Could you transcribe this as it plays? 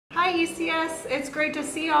Hi ECS, it's great to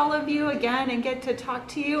see all of you again and get to talk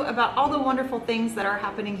to you about all the wonderful things that are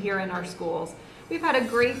happening here in our schools. We've had a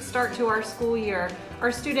great start to our school year.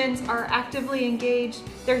 Our students are actively engaged,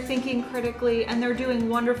 they're thinking critically, and they're doing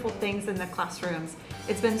wonderful things in the classrooms.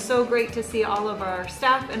 It's been so great to see all of our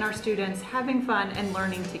staff and our students having fun and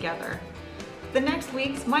learning together. The next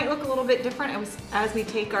weeks might look a little bit different as we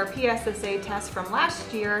take our PSSA tests from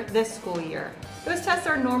last year this school year. Those tests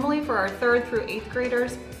are normally for our 3rd through 8th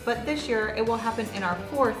graders, but this year it will happen in our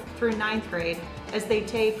 4th through 9th grade as they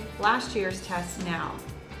take last year's tests now.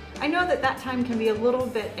 I know that time can be a little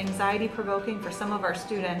bit anxiety-provoking for some of our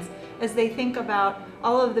students as they think about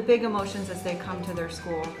all of the big emotions as they come to their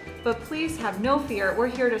school. But please have no fear, we're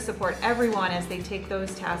here to support everyone as they take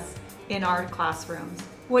those tests in our classrooms.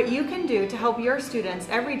 What you can do to help your students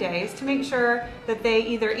every day is to make sure that they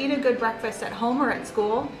either eat a good breakfast at home or at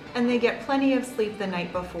school and they get plenty of sleep the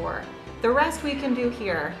night before. The rest we can do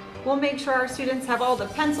here. We'll make sure our students have all the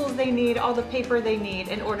pencils they need, all the paper they need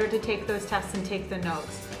in order to take those tests and take the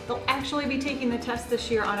notes. They'll actually be taking the test this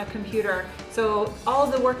year on a computer, so all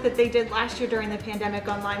of the work that they did last year during the pandemic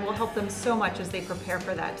online will help them so much as they prepare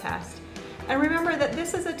for that test. And remember that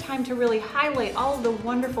this is a time to really highlight all of the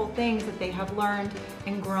wonderful things that they have learned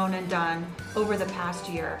and grown and done over the past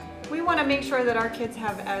year. We want to make sure that our kids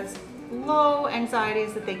have as low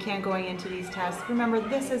anxieties that they can going into these tests. Remember,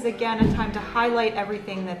 this is again a time to highlight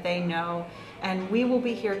everything that they know, and we will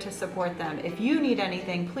be here to support them. If you need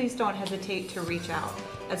anything, please don't hesitate to reach out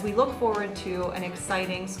as we look forward to an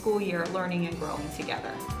exciting school year learning and growing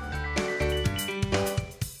together.